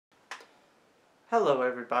Hello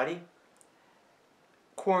everybody,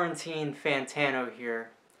 Quarantine Fantano here,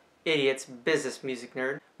 Idiot's Business Music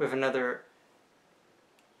Nerd, with another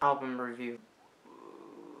album review.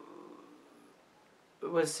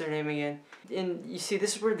 What's their name again? And you see,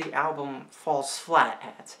 this is where the album falls flat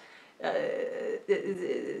at.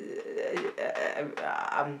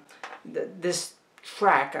 This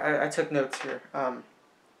track, I took notes here.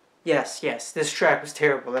 Yes, this track was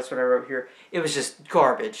terrible, that's what I wrote here. It was just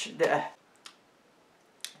garbage.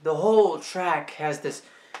 The whole track has this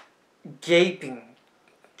gaping,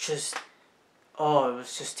 it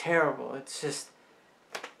was just terrible. It's just,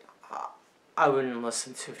 I wouldn't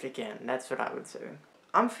listen to it again. That's what I would say.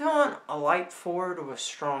 I'm feeling a light 4 to a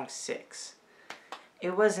strong 6.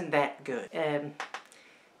 It wasn't that good.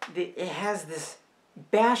 It has this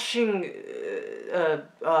bashing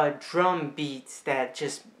drum beats that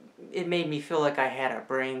just, it made me feel like I had a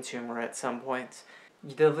brain tumor at some points.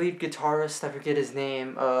 The lead guitarist, I forget his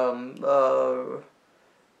name,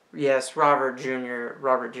 yes, Robert Jr.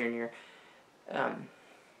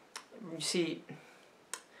 You see,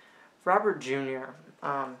 Robert Jr.,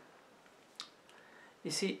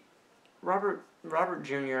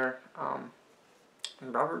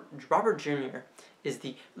 Robert Jr. is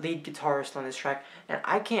the lead guitarist on this track, and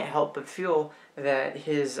I can't help but feel that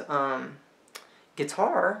his,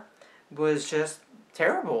 guitar was just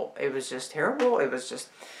terrible. It was just terrible. It was just,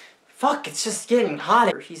 fuck, it's just getting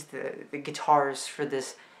hotter. He's the guitarist for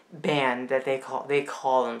this band that they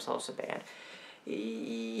call themselves a band.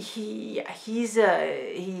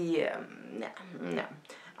 No.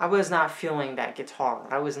 I was not feeling that guitar.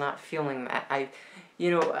 I was not feeling that.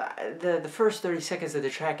 The first 30 seconds of the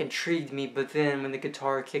track intrigued me, but then when the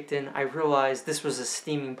guitar kicked in, I realized this was a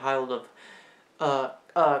steaming pile of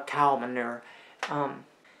cow manure.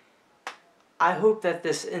 I hope that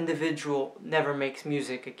this individual never makes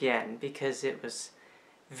music again, because it was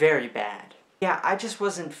very bad. Yeah, I just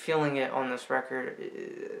wasn't feeling it on this record.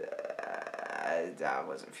 I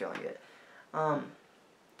wasn't feeling it.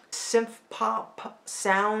 Synth pop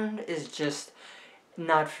sound is just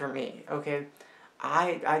not for me, okay?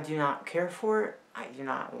 I do not care for it. I do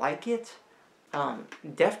not like it.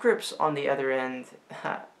 Death Grips, on the other end,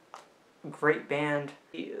 great band.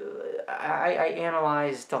 I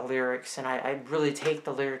analyze the lyrics, and I really take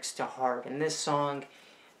the lyrics to heart. In this song,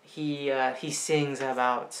 he sings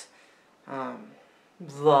about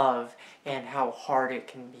love and how hard it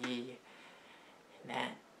can be,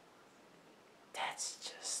 and that's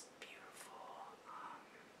just beautiful.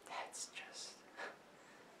 That's just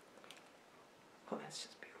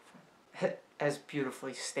beautiful. As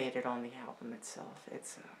beautifully stated on the album itself,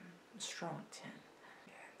 it's a strong 10.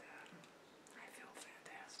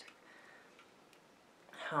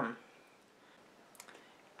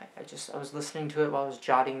 I was listening to it while I was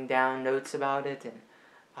jotting down notes about it, and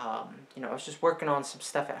I was just working on some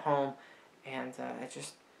stuff at home, and it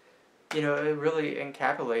just, it really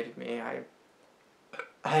encapsulated me. I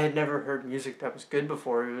had never heard music that was good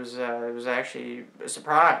before. It was actually a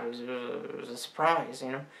surprise. It was a surprise,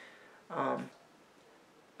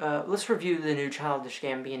 let's review the new Childish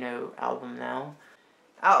Gambino album now.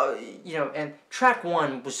 And track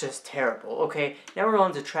 1 was just terrible, okay? Now we're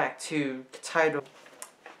on to track 2, titled...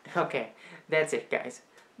 Okay, that's it, guys.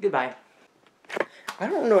 Goodbye. I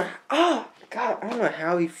don't know... Oh, God, I don't know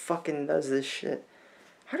how he fucking does this shit.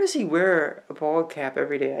 How does he wear a bald cap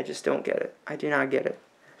every day? I just don't get it. I do not get it.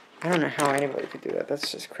 I don't know how anybody could do that.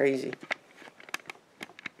 That's just crazy.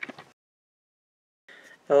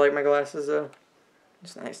 I like my glasses, though.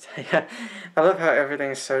 It's nice. I love how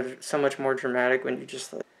everything is so much more dramatic when you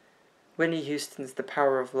just like... Whitney Houston's The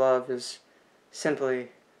Power of Love is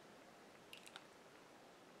simply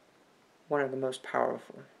one of the most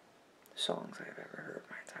powerful songs I've ever heard in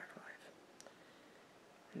my entire life.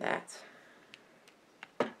 And that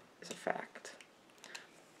is a fact.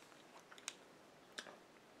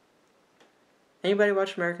 Anybody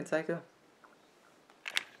watch American Psycho?